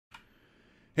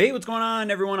Hey, what's going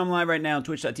on, everyone? I'm live right now on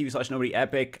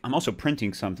twitch.tv/nobodyepic. I'm also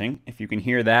printing something, if you can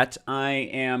hear that. I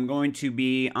am going to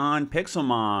be on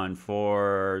Pixelmon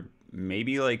for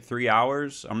maybe like 3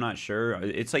 hours. I'm not sure.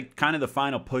 It's like kind of the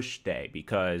final push day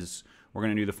because we're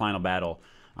going to do the final battle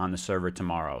on the server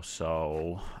tomorrow.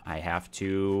 So I have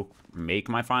to make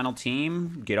my final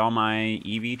team, get all my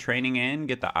EV training in,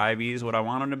 get the IVs what I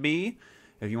want them to be.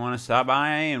 If you want to stop by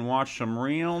and watch some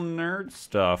real nerd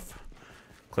stuff,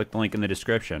 click the link in the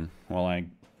description while I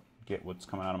get what's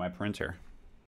coming out of my printer.